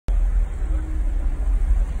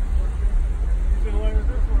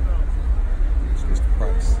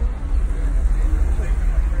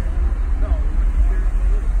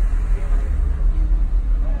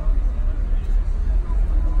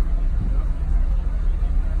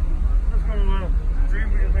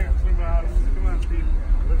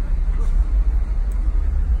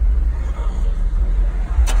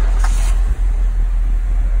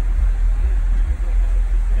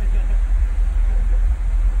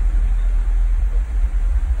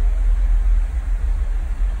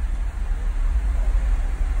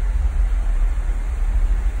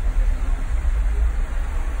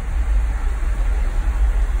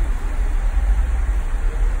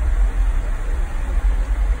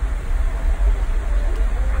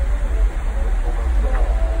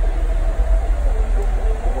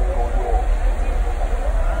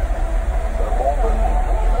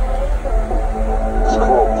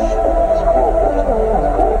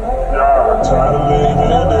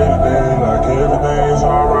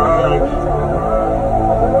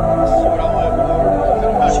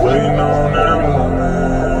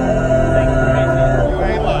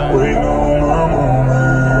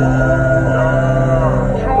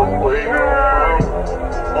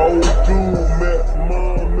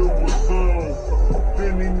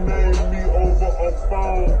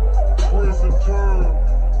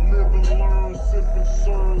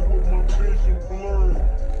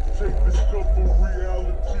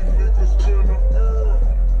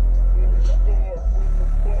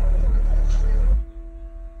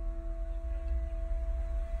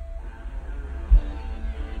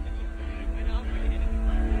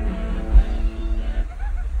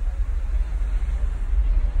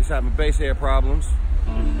having bass head problems,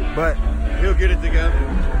 but he'll get it together.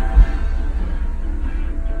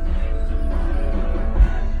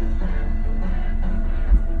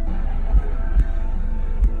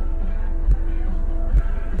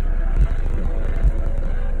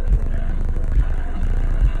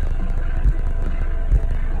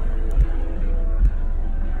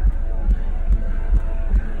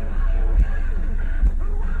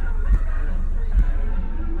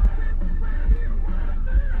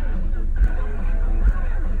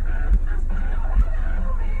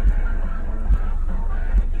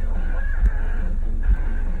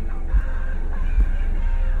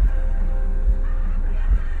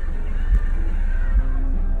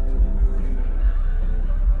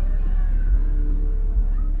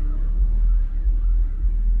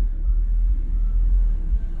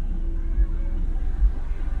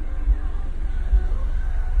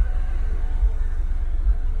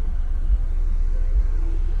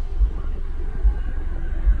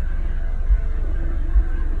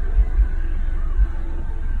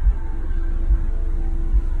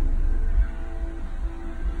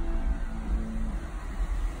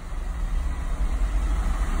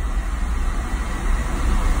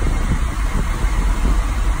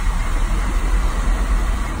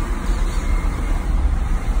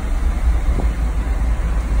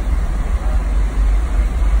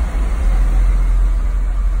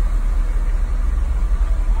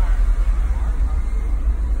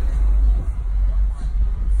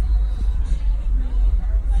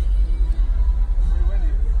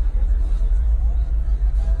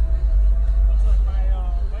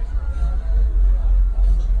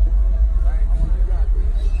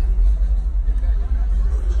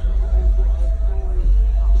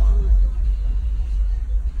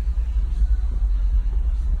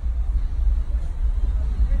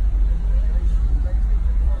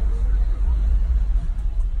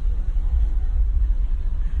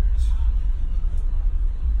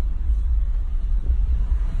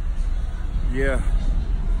 Yeah,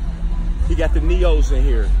 he got the Neos in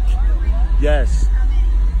here. Yes,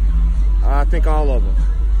 I think all of them.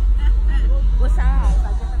 What size?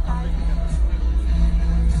 Like different sizes?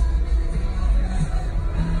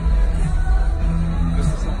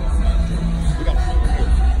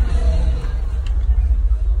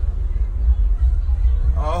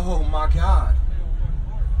 Oh my God.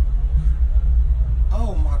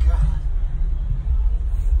 Oh my God.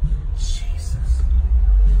 Jesus.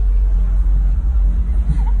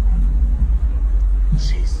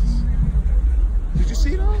 Jesus. Did you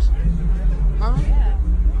see those? Huh? Yeah.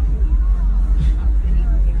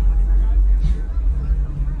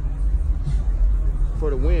 For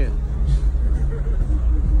the win.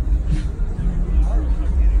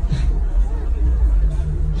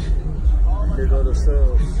 Here go the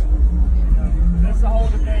subs. That's the whole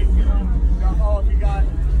debate, you know. Oh, if you got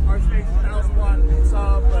our station's 1,000 watt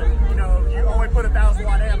sub, but you know, you only put 1,000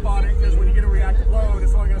 watt amp on it because when you get a reactive load,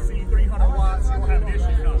 it's only going to see 300 watts. You won't have an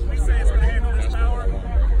issue. No, we say it's going to handle this power.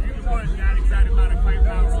 You can put that exact amount of crank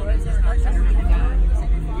power on it. It's not going to be fine.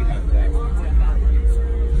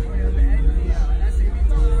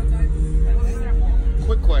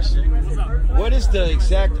 Quick question. What's up? What is the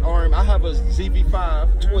exact RM? I have a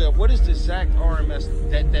ZV5 12. What is the exact RMS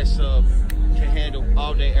that sub can handle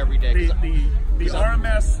all day, every day? The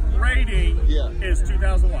RMS rating is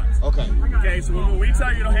 2,000 watts. Okay. Okay, so when we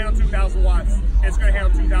tell you to handle 2,000 watts, it's going to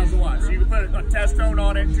handle 2,000 watts. So you can put a test tone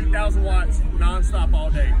on it, 2,000 watts, non-stop all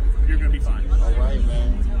day. You're going to be fine. All right,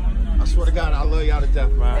 man. I swear to God, I love y'all to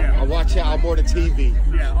death, man. Yeah. I watch y'all more than TV.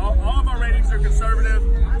 Yeah, all of our ratings are conservative.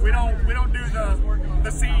 We don't do the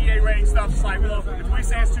CEA rating stuff. It's like, well, if we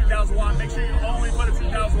say it's 2,000 watt, make sure you only put a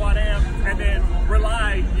 2,000 watt amp and then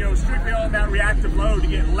rely, you know, strictly on that reactive load to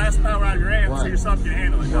get less power out of your amp so your sub can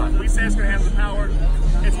handle it. If we say it's going to handle the power,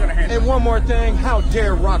 it's going to handle it. And one more thing, how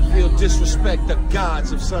dare Rockville disrespect the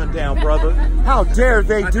gods of Sundown, brother? How dare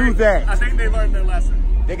they do that? I think they learned their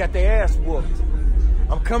lesson. They got their ass whooped.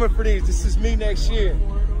 I'm coming for these. This is me next year.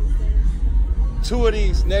 2 of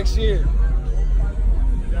these next year.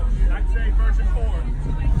 I'd say version 4.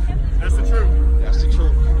 That's the truth. That's the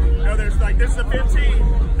truth. You know, there's like, this is a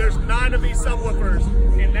 15. There's 9 of these subwoofers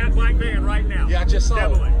in that black van right now. Yeah, I just saw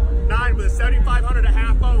it. 9 with a 7,500 a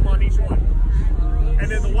half ohm on each one.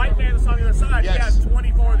 And then the white van that's on the other side, he has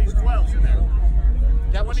 24 of these 12s in there.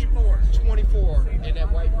 That was 24 in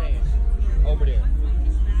that white van over there.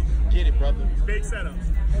 Get it, brother. Big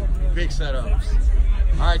setups. Big setups.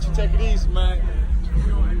 All right, you take it easy, man.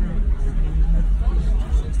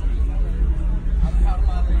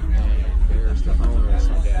 And there's the owner of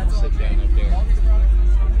Sundown. Sit down up there.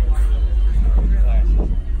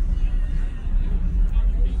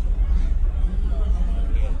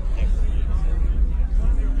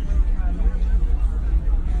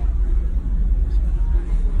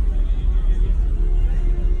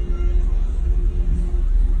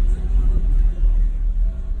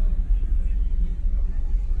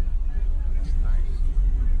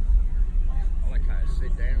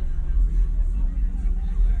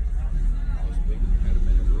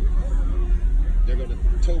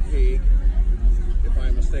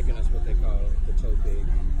 so big.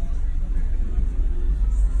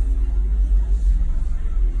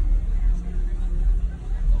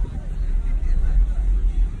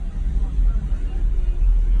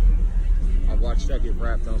 I watched that get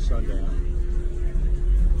wrapped on Sundown.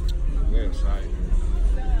 We're excited.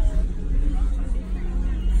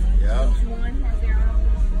 Yeah. Each one has their own.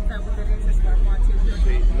 Is that what that is? It's like 1, 2,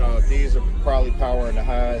 3. No, these are probably power in the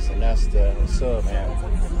highs, and that's the sub amp.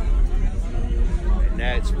 And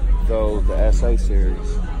that's though the SA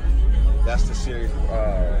series. That's the series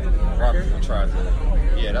Robert tried to.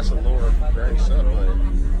 Yeah, that's a lower very sub, but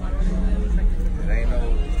it ain't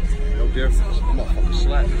no difference. Motherfucker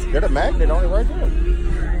slap. They're the magnet on it right there.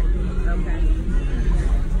 Okay.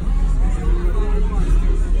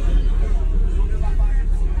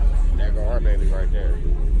 There go our baby right there.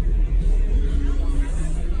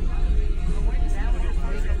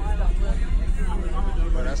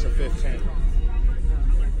 But that's a 15.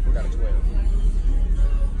 We got a 12.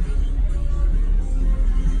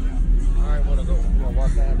 All right, wanna go? You wanna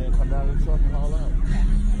walk down there and come down to the truck and haul out?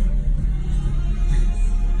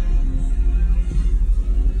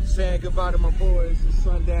 Saying goodbye to my boys. It's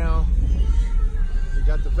Sundown. We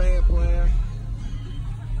got the van playing.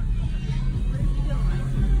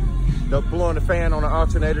 They're blowing the fan on the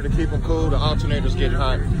alternator to keep them cool. The alternator's getting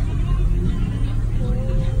hot.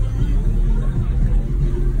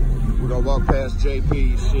 We're gonna walk past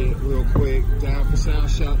JP shit real quick. Down for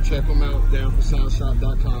Sound Shop. Check them out.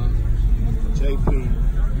 Downforsoundshop.com. JP.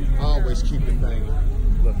 Always keep it banging.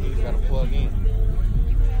 Look, he's got to plug in.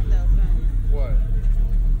 What?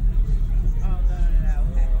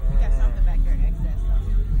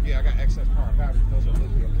 Yeah, I got excess power batteries. Those are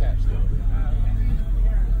lithium caps though.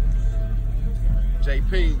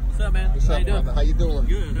 JP. What's up, man? What's up, How you doing? brother? How you doing?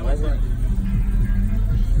 Good. All right.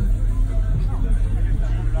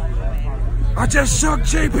 I just shook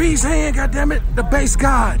JP's hand, goddammit, the bass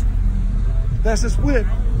god. That's his whip.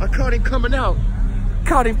 I caught him coming out.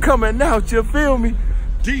 Caught him coming out, you feel me?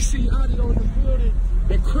 DC Audio in the building.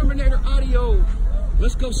 Incriminator Audio.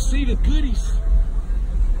 Let's go see the goodies.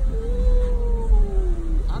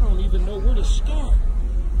 Ooh, I don't even know where to start.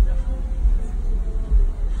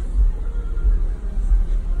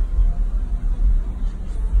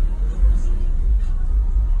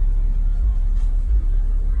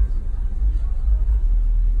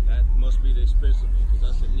 That must be the expensive one because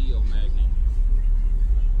that's a Neo magnet.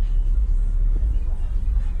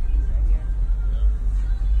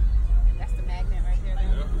 That's the magnet right there.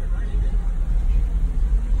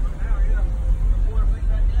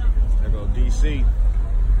 There go DC.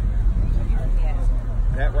 Yeah.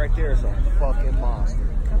 That right there is a fucking monster.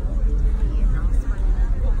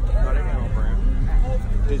 No, they got on brand.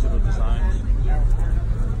 Digital designs.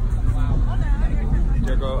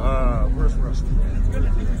 There go, where's Rusty?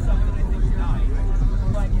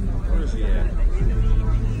 Where is he at?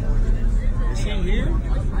 Is he here?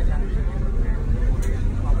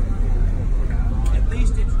 At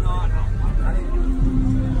least it's not.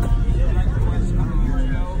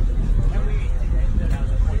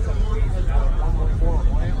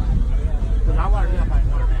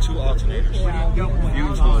 Two alternators.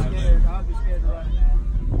 Huge ones.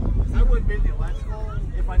 I wouldn't be the electrical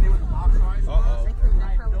if I knew what the box size was. Uh-oh. I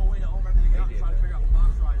had no way to open everything up and try to figure out what the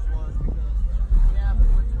box size was because, yeah, but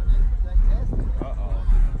when they that test, Uh-oh.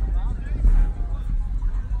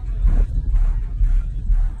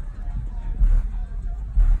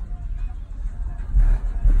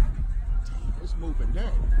 It's moving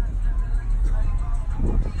down.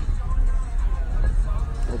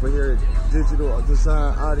 Over here at Digital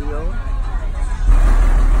Design Audio.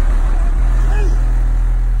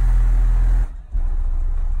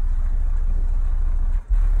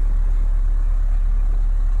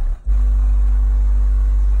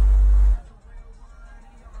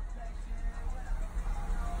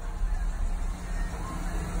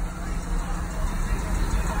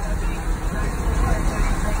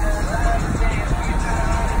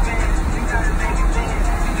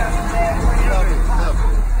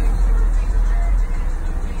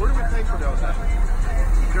 Where do we think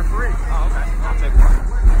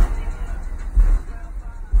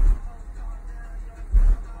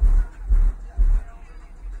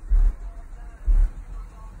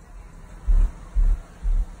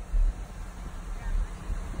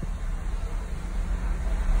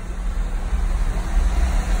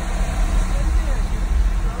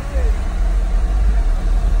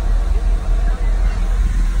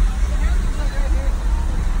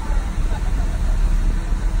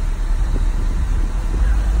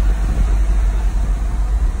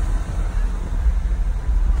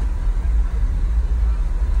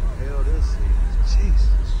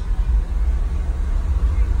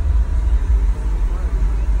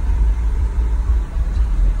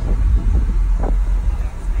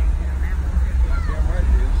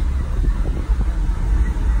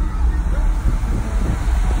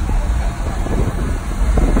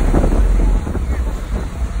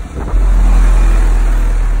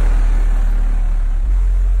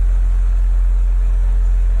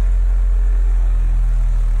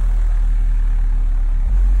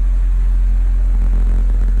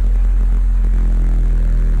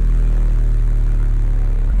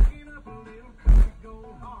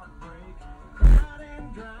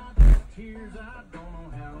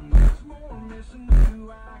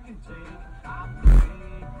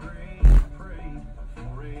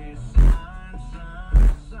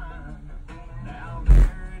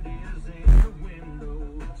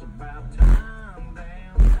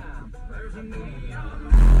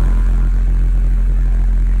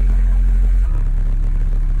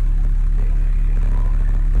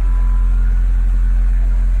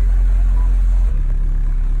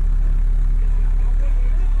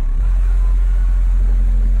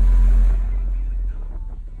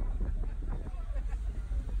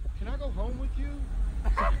go home with you?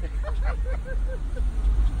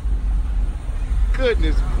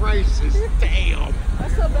 Goodness gracious, damn.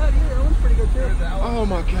 That's not bad either. That one's pretty good too. Oh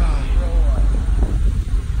my God.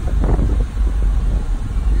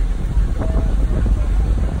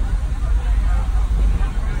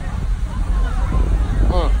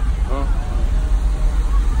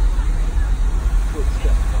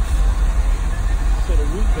 So the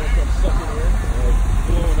root that comes sucking in,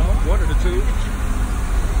 blowing off. One of the two.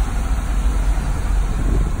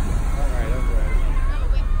 All right.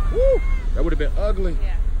 Woo! That would have been ugly.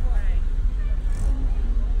 Yeah.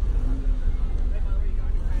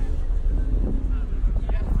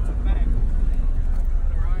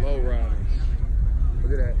 Low riders.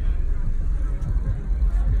 Look at that.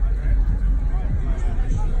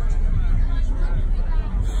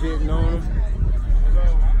 Shitting on them.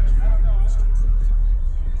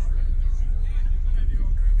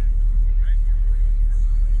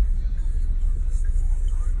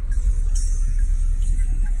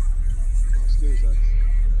 Excuse us.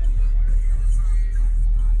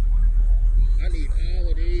 I need all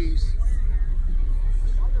of these.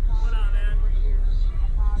 What on, man?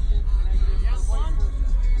 You have fun?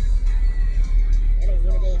 I don't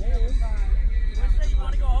want to go home. What say you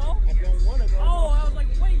want to go home? I don't want to go Oh, home. I was like,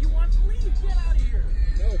 wait, you want to leave? Get out of here.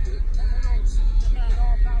 No, but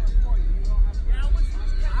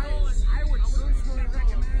Yeah, I would personally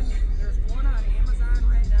recommend, there's one on Amazon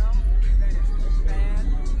right now that is bad.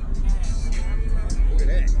 look at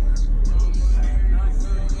that.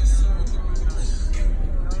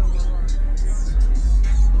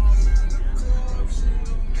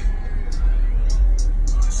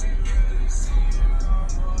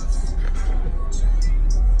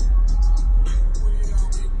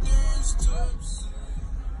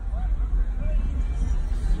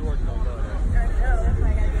 Jordan don't love that.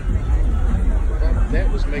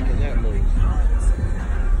 That was making that move.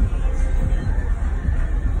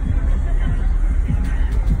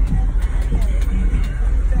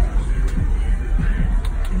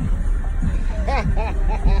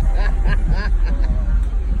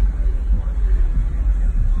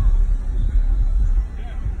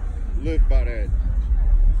 Look by that.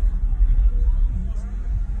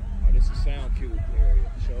 Oh, this is sound cube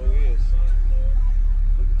area. Sure is.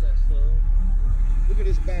 Look at that stuff. Look at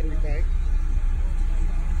this battery bank.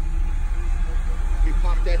 He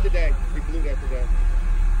popped that today. He blew that today.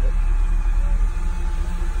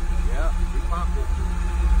 Yeah, he popped it.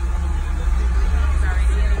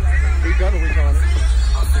 He's gonna recon it.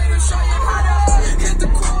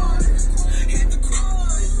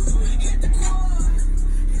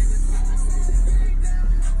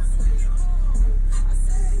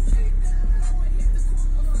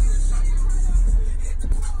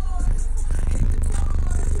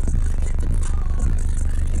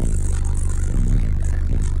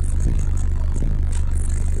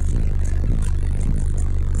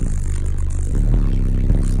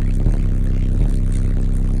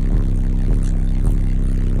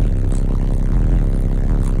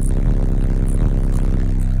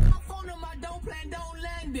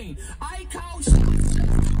 I call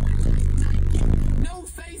no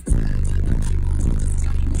face.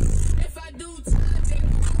 If I do time, they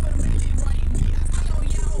would really write me. I know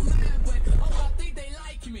y'all mad, but oh, I think they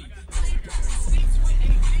like me. Seats with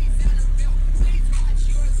AGs and a belt. Please watch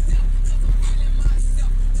yourself, cause I'm feeling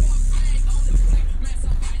myself. One flag on the plate, man,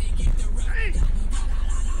 somebody get the rest.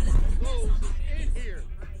 Close in here.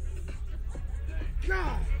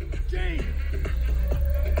 God damn.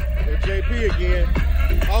 Go JP again.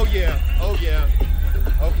 Oh yeah, oh yeah.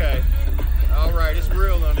 Okay. All right, it's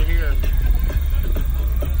real under here.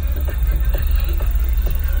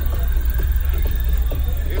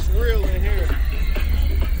 It's real in here.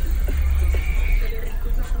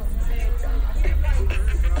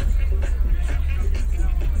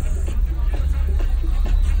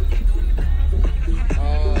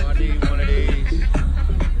 Oh, I need one of these.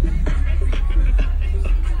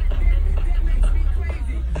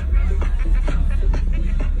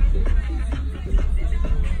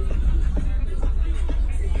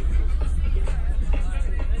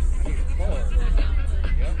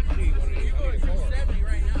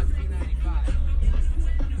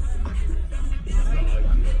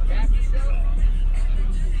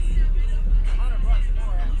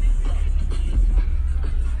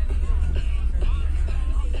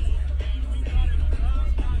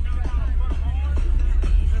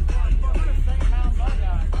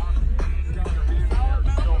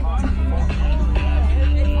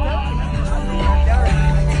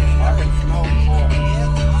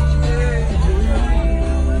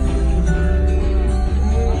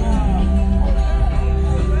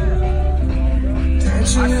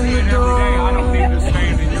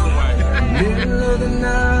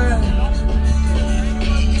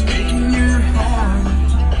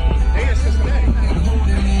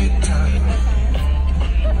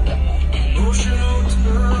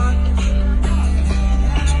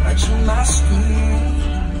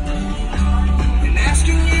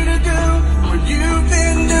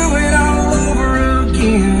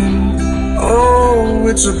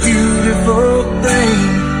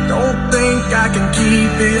 I can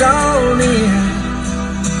keep it all in.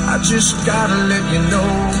 I just gotta let you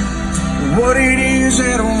know what it is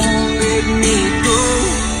that won't let me go.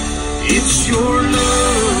 It's your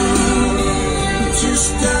love. It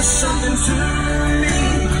just does something to me.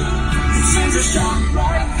 It sends a shock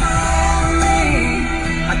right through me.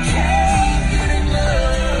 I can't get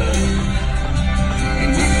enough.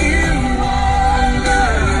 And if you wonder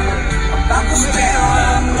about the spell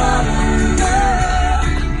I'm under,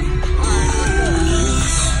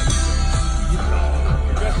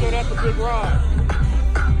 Guess what? That's a big ride.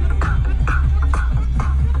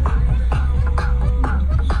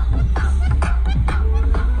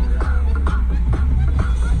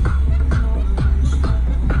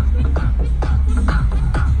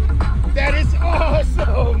 That is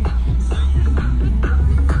awesome.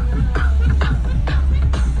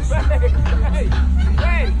 Hey,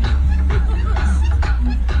 hey.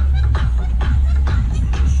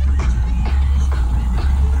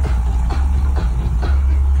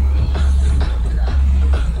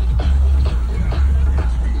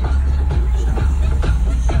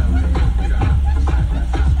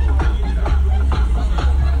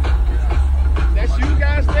 That's you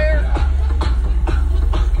guys there?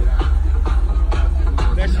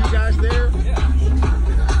 That's you guys there?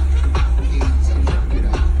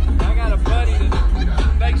 I got a buddy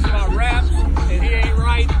that makes my raps, and he ain't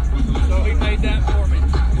right, so he made that for me.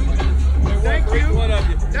 Thank For each you. one of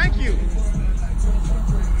you. Thank you.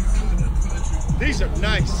 These are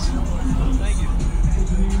nice. Thank you.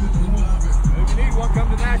 If you need one, come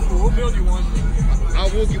to Nashville. We'll build you one. I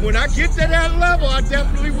will. When I get to that level, I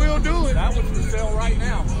definitely will do it. That one's for sale right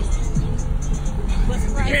now.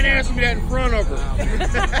 You can't ask me that in front of her.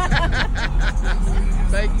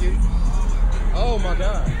 Thank you. Oh my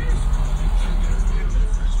God.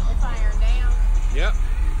 Fire down. Yep.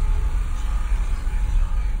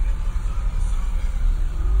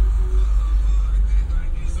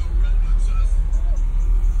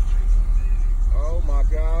 Oh my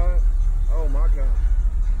God. Oh my God.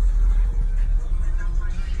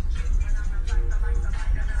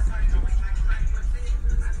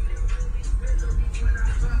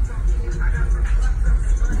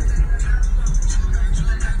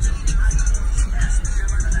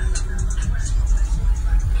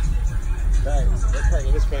 Dang, they're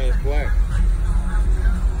painting this fan's black.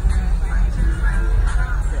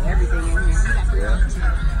 Everything in here.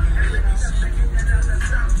 Yeah.